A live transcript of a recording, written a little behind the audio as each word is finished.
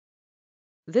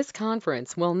This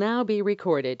conference will now be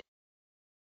recorded.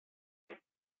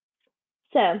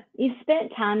 So you've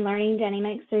spent time learning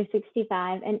Dynamics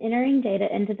 365 and entering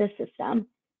data into the system,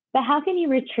 but how can you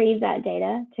retrieve that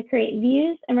data to create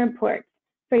views and reports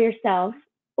for yourself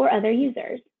or other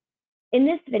users? In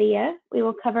this video, we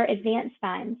will cover Advanced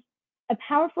Finds, a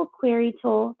powerful query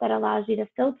tool that allows you to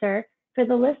filter for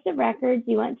the list of records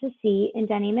you want to see in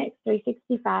Dynamics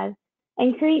 365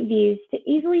 and create views to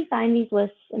easily find these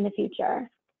lists in the future.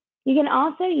 You can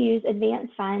also use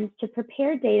Advanced Finds to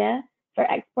prepare data for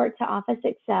export to Office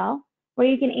Excel, where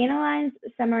you can analyze,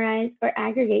 summarize, or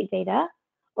aggregate data,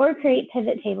 or create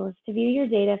pivot tables to view your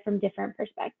data from different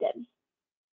perspectives.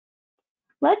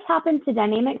 Let's hop into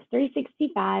Dynamics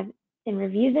 365 and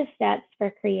review the steps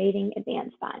for creating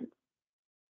Advanced Finds.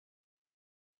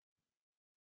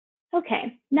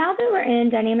 Okay, now that we're in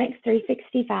Dynamics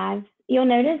 365, you'll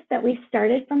notice that we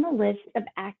started from a list of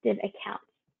active accounts.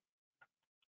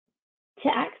 To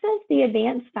access the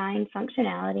Advanced Find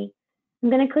functionality, I'm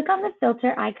going to click on the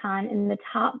filter icon in the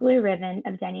top blue ribbon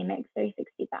of Dynamics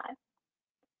 365.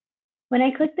 When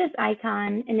I click this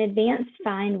icon, an Advanced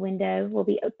Find window will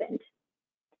be opened.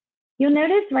 You'll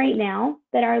notice right now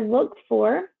that our Look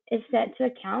For is set to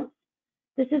Accounts.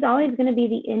 This is always going to be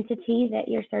the entity that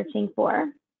you're searching for.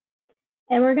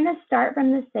 And we're going to start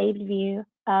from the saved view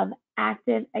of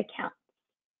Active Accounts.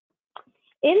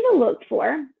 In the Look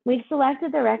For, we've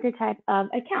selected the record type of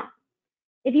account.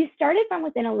 If you started from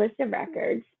within a list of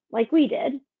records, like we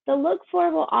did, the Look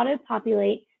For will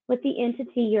auto-populate with the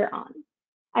entity you're on.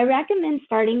 I recommend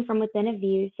starting from within a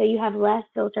view so you have less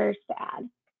filters to add.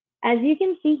 As you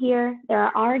can see here, there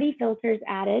are already filters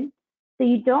added, so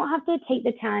you don't have to take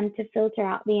the time to filter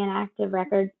out the inactive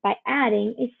records by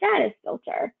adding a status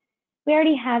filter. We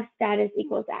already have status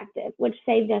equals active, which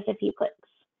saved us a few clicks.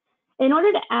 In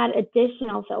order to add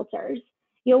additional filters,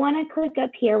 you'll want to click up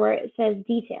here where it says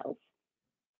Details.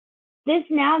 This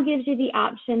now gives you the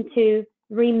option to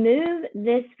remove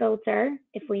this filter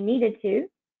if we needed to,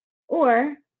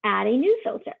 or add a new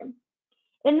filter.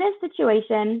 In this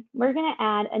situation, we're going to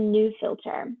add a new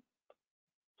filter.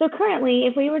 So currently,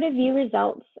 if we were to view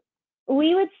results,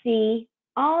 we would see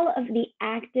all of the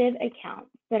active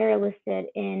accounts that are listed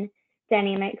in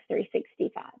Dynamics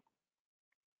 365.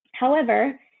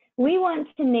 However, we want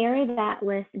to narrow that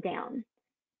list down.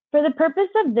 For the purpose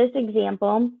of this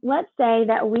example, let's say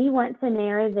that we want to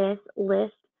narrow this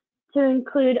list to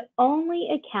include only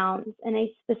accounts in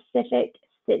a specific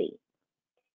city.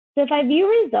 So if I view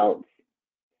results,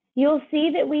 you'll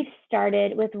see that we've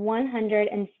started with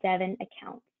 107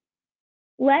 accounts.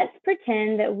 Let's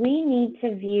pretend that we need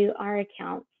to view our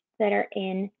accounts that are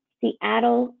in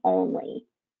Seattle only.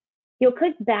 You'll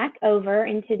click back over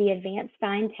into the Advanced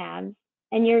Find tabs,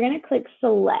 and you're going to click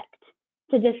Select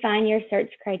to define your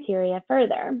search criteria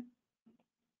further.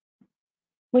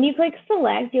 When you click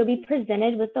Select, you'll be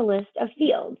presented with the list of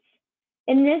fields.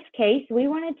 In this case, we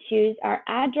want to choose our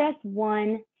Address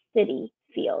 1 City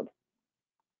field.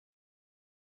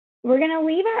 We're going to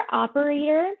leave our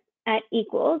operator at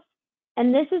equals,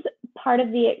 and this is part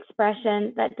of the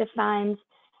expression that defines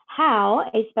how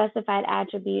a specified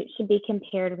attribute should be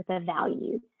compared with a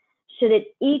value. Should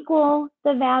it equal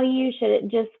the value? Should it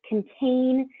just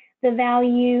contain the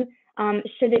value?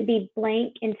 Should it be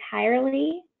blank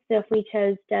entirely? So if we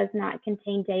chose does not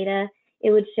contain data,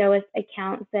 it would show us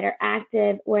accounts that are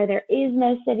active where there is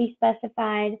no city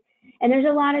specified. And there's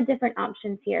a lot of different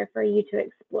options here for you to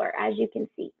explore, as you can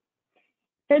see.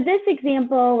 For this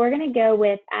example, we're going to go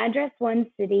with Address 1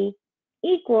 City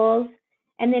equals,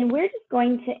 and then we're just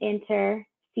going to enter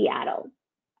Seattle.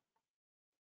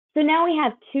 So now we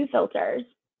have two filters.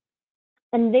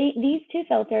 And these two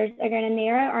filters are going to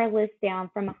narrow our list down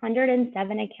from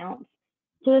 107 accounts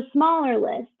to a smaller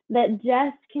list that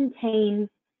just contains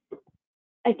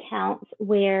accounts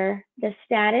where the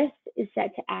status is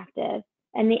set to active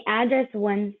and the Address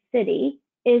 1 City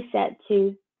is set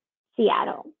to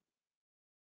Seattle.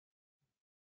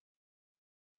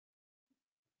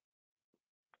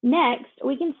 Next,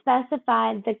 we can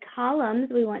specify the columns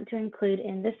we want to include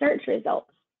in the search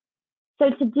results. So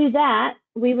to do that,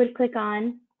 we would click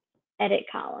on Edit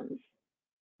Columns.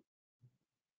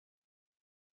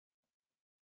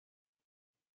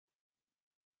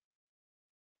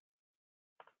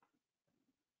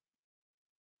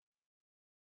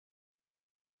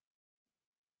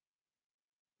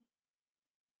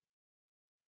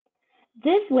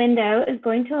 This window is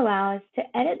going to allow us to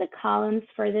edit the columns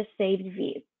for the saved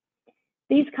view.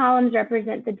 These columns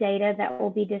represent the data that will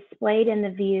be displayed in the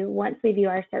view once we view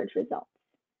our search results.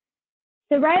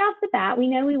 So right off the bat, we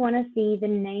know we want to see the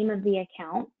name of the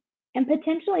account. and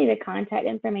potentially the contact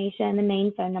information, the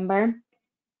main phone number.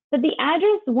 But the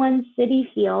address one city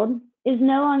field is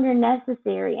no longer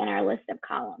necessary in our list of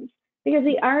columns because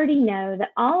we already know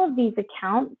that all of these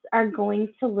accounts are going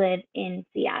to live in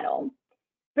Seattle.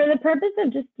 For the purpose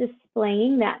of just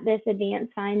displaying that this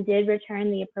advanced find did return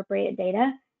the appropriate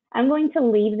data, I'm going to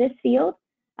leave this field.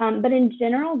 But in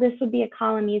general, this would be a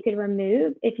column you could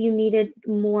remove if you needed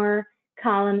more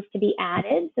columns to be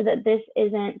added so that this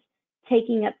isn't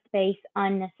taking up space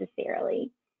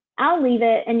unnecessarily. I'll leave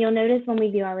it, and you'll notice when we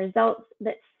view our results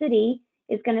that city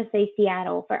is going to say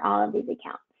Seattle for all of these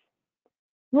accounts.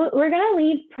 We're going to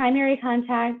leave primary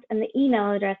contact and the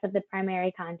email address of the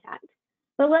primary contact.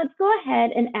 But let's go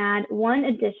ahead and add one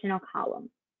additional column.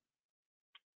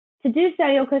 To do so,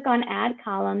 you'll click on Add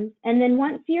Columns, and then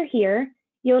once you're here,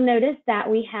 you'll notice that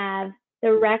we have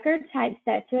the record type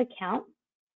set to account.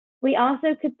 We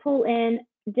also could pull in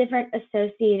different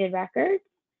associated records,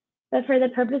 but for the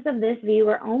purpose of this view,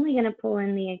 we're only going to pull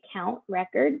in the account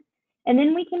record, and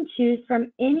then we can choose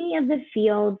from any of the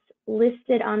fields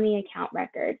listed on the account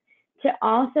record to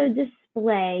also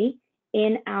display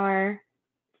in our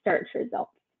search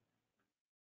results.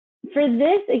 For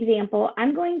this example,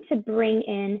 I'm going to bring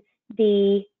in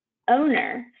the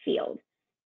owner field.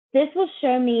 This will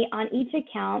show me on each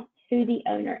account who the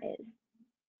owner is.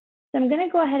 So I'm going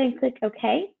to go ahead and click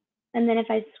OK. And then if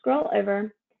I scroll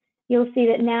over, you'll see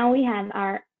that now we have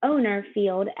our owner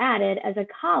field added as a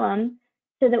column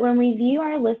so that when we view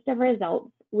our list of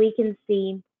results, we can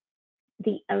see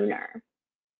the owner.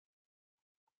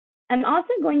 I'm also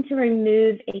going to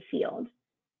remove a field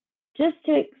just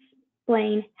to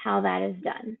explain how that is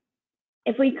done.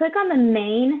 If we click on the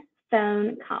main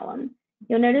phone column,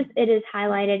 you'll notice it is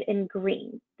highlighted in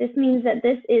green. This means that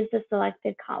this is the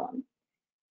selected column.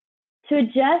 To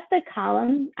adjust the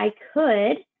column, I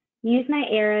could use my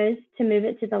arrows to move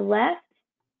it to the left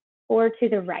or to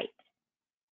the right.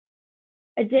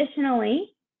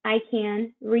 Additionally, I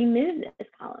can remove this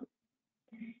column.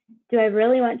 Do I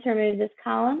really want to remove this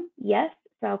column? Yes,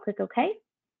 so I'll click OK.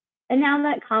 And now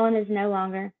that column is no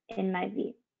longer in my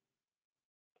view.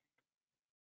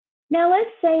 Now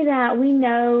let's say that we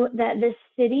know that this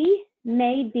city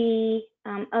may be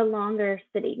a longer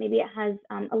city. Maybe it has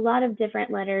a lot of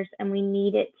different letters and we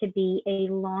need it to be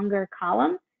a longer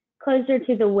column closer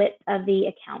to the width of the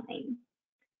account name.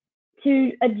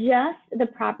 To adjust the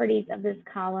properties of this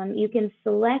column, you can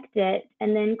select it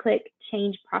and then click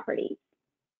Change Properties.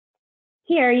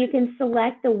 Here you can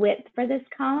select the width for this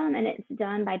column and it's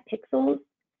done by pixels.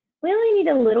 We only need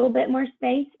a little bit more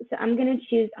space, so I'm going to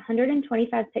choose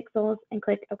 125 pixels and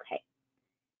click OK.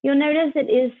 You'll notice it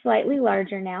is slightly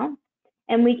larger now,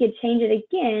 and we could change it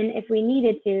again if we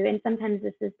needed to, and sometimes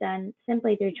this is done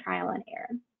simply through trial and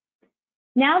error.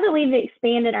 Now that we've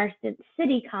expanded our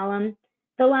city column,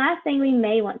 the last thing we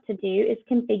may want to do is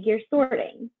configure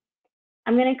sorting.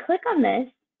 I'm going to click on this,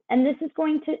 and this is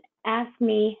going to ask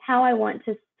me how I want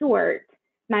to sort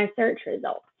my search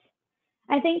results.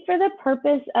 I think for the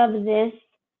purpose of this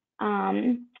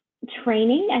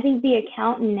training, I think the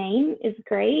account name is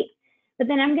great, but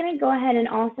then I'm going to go ahead and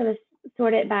also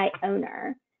sort it by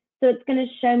owner. So it's going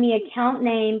to show me account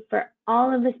name for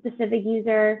all of the specific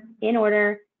user in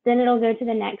order, then it'll go to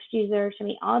the next user, show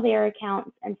me all their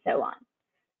accounts, and so on.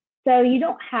 So you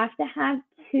don't have to have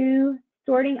two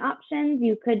sorting options.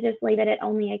 You could just leave it at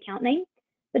only account name,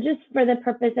 but just for the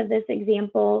purpose of this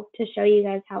example to show you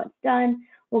guys how it's done,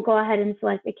 we'll go ahead and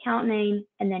select account name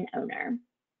and then owner.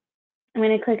 I'm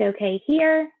going to click OK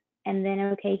here and then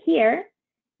OK here.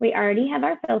 We already have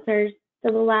our filters,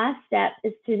 so the last step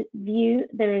is to view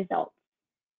the results.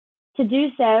 To do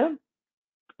so,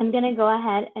 I'm going to go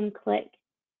ahead and click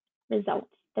Results,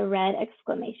 the red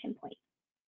exclamation point.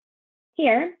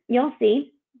 Here, you'll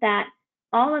see that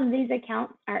all of these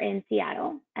accounts are in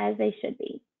Seattle, as they should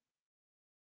be.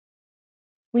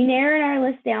 We narrowed our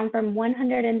list down from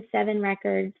 107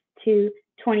 records to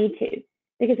 22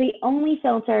 because we only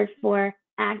filtered for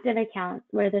active accounts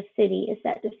where the city is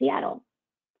set to Seattle.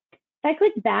 If I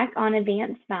click back on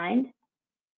Advanced Find,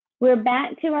 we're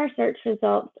back to our search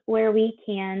results where we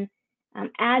can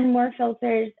add more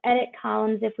filters, edit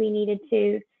columns if we needed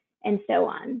to, and so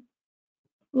on.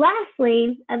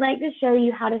 Lastly, I'd like to show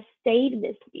you how to save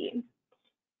this view.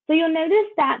 So you'll notice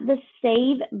that the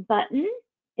Save button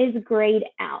is grayed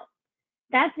out.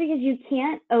 That's because you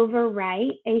can't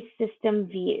overwrite a system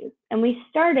view. And we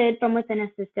started from within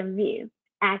a system view,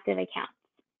 active accounts.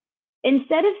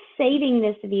 Instead of saving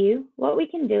this view, what we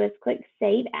can do is click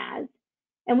Save As,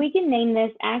 and we can name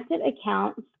this Active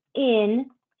Accounts in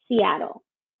Seattle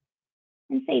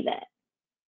and save it.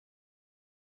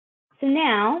 So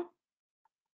now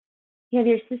You have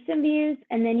your system views,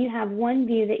 and then you have one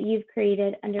view that you've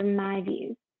created under My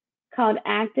Views called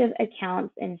Active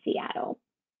Accounts in Seattle.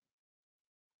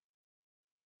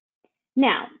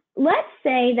 Now, let's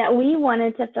say that we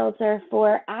wanted to filter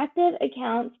for active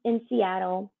accounts in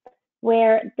Seattle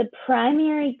where the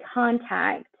primary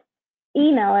contact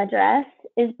email address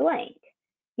is blank.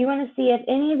 You want to see if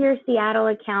any of your Seattle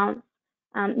accounts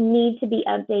need to be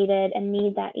updated and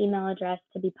need that email address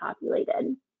to be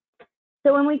populated.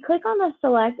 So when we click on the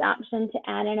select option to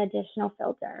add an additional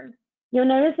filter, you'll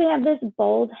notice we have this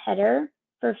bold header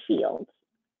for fields.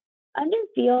 Under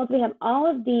fields, we have all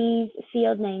of these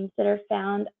field names that are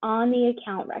found on the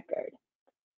account record.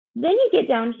 Then you get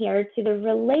down here to the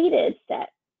related set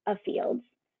of fields,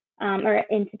 or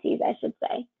entities, I should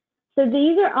say. So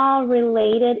these are all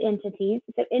related entities,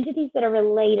 so entities that are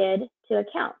related to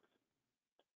accounts.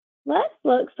 Let's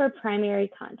look for primary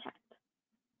contact.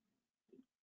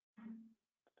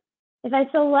 If I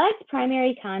select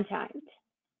primary contact,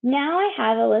 now I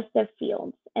have a list of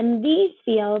fields, and these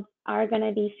fields are going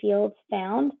to be fields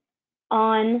found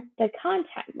on the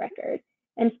contact record,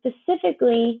 and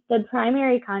specifically the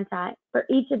primary contact for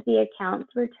each of the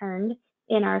accounts returned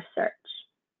in our search.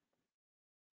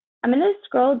 I'm going to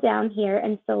scroll down here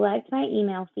and select my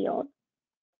email field.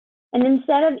 And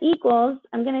instead of equals,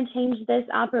 I'm going to change this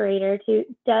operator to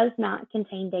does not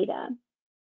contain data.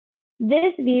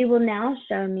 This view will now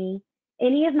show me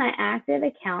any of my active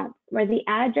accounts where the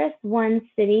address one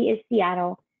city is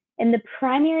Seattle and the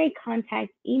primary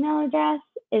contact email address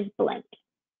is blank.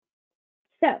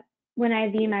 So when I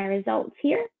view my results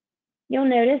here, you'll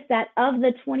notice that of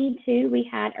the 22 we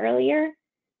had earlier,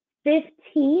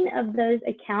 15 of those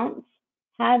accounts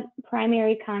have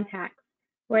primary contacts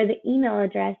where the email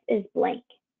address is blank.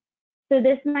 So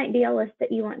this might be a list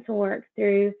that you want to work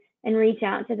through and reach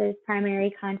out to those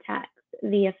primary contacts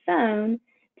via phone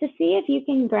to see if you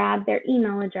can grab their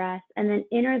email address and then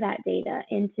enter that data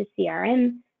into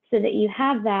CRM so that you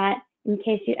have that in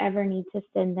case you ever need to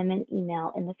send them an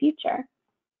email in the future.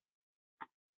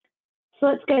 So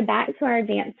let's go back to our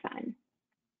advanced find.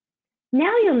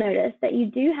 Now you'll notice that you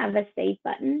do have a save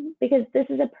button because this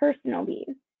is a personal view.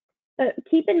 But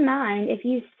keep in mind, if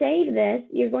you save this,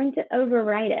 you're going to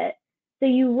overwrite it. So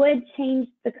you would change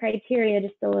the criteria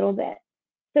just a little bit.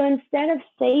 So instead of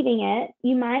saving it,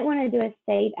 you might want to do a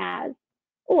save as,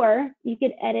 or you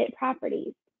could edit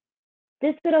properties.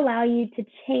 This would allow you to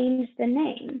change the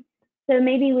name. So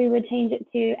maybe we would change it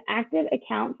to active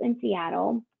accounts in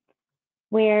Seattle,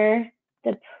 where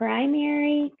the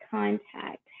primary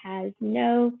contact has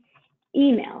no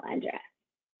email address,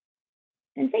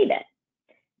 and save it.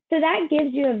 So that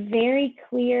gives you a very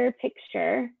clear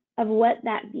picture of what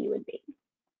that view would be.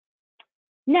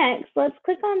 Next, let's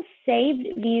click on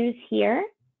Saved Views here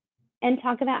and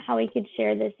talk about how we could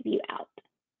share this view out.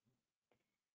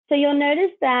 So you'll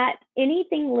notice that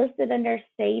anything listed under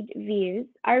Saved Views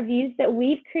are views that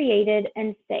we've created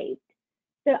and saved.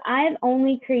 So I've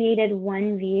only created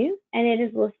one view, and it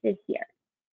is listed here.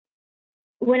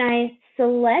 When I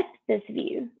select this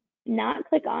view, not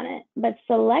click on it, but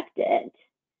select it,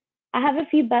 I have a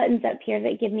few buttons up here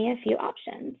that give me a few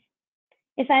options.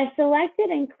 If I select it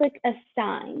and click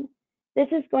Assign, this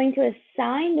is going to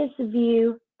assign this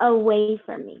view away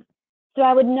from me. So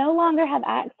I would no longer have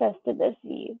access to this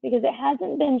view because it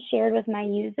hasn't been shared with my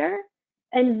user,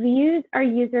 and views are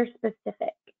user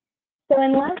specific. So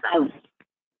unless I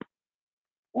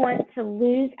want to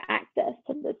lose access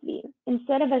to this view,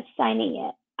 instead of assigning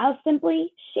it, I'll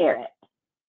simply share it.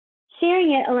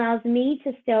 Sharing it allows me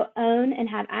to still own and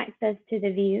have access to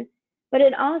the view, but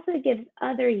it also gives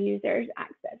other users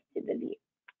access to the view.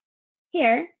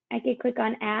 Here, I could click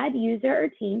on Add User or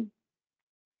Team,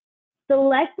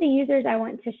 select the users I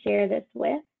want to share this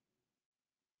with,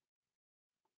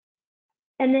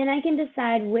 and then I can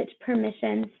decide which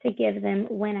permissions to give them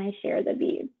when I share the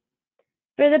view.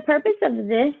 For the purpose of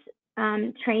this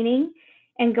training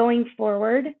and going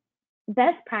forward,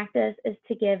 best practice is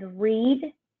to give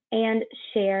read and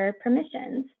share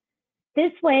permissions.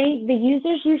 This way, the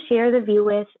users you share the view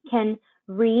with can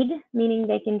read, meaning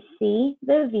they can see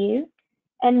the view,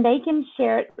 and they can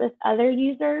share it with other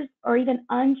users or even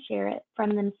unshare it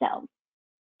from themselves.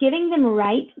 Giving them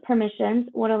write permissions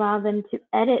would allow them to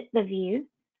edit the view.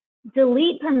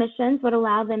 Delete permissions would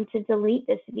allow them to delete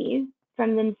this view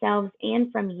from themselves and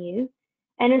from you.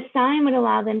 And assign would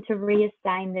allow them to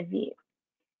reassign the view.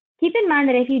 Keep in mind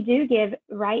that if you do give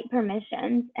write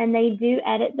permissions and they do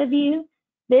edit the view,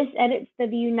 this edits the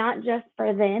view not just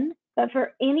for them, but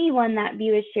for anyone that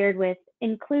view is shared with,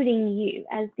 including you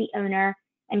as the owner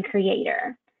and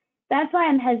creator. That's why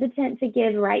I'm hesitant to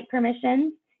give write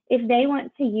permissions If they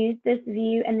want to use this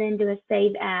view and then do a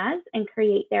save as and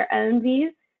create their own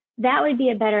view, that would be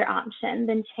a better option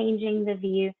than changing the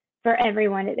view for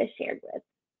everyone it is shared with.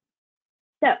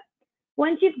 So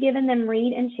once you've given them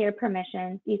read and share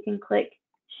permissions, you can click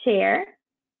Share.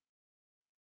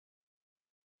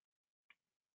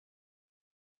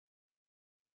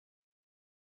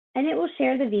 And it will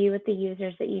share the view with the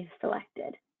users that you've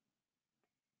selected.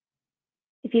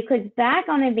 If you click back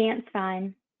on Advanced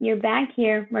Find, you're back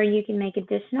here where you can make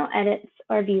additional edits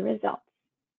or view results.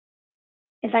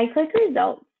 If I click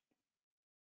Results,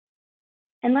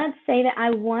 and let's say that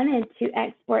I wanted to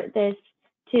export this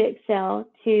to Excel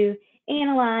to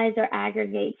analyze or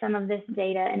aggregate some of this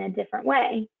data in a different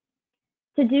way.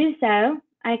 To do so,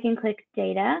 I can click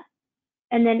Data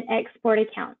and then Export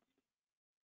Accounts.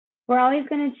 We're always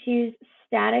going to choose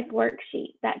Static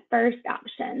Worksheet, that first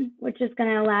option, which is going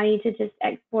to allow you to just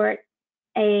export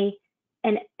an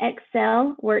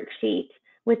Excel worksheet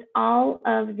with all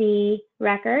of the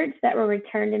records that were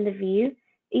returned in the view,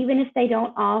 even if they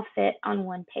don't all fit on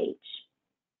one page.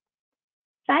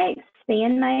 If I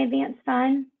expand my Advanced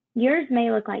Find, yours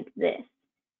may look like this.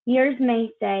 Yours may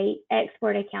say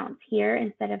Export Accounts here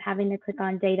instead of having to click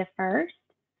on Data first,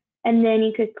 and then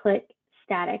you could click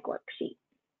Static Worksheet.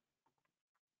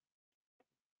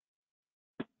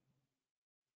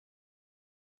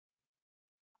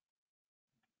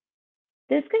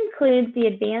 This concludes the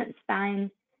Advanced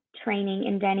Find training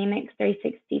in Dynamics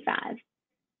 365.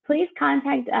 Please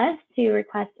contact us to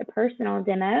request a personal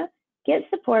demo, get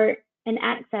support, and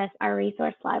access our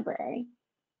resource library.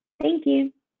 Thank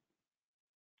you.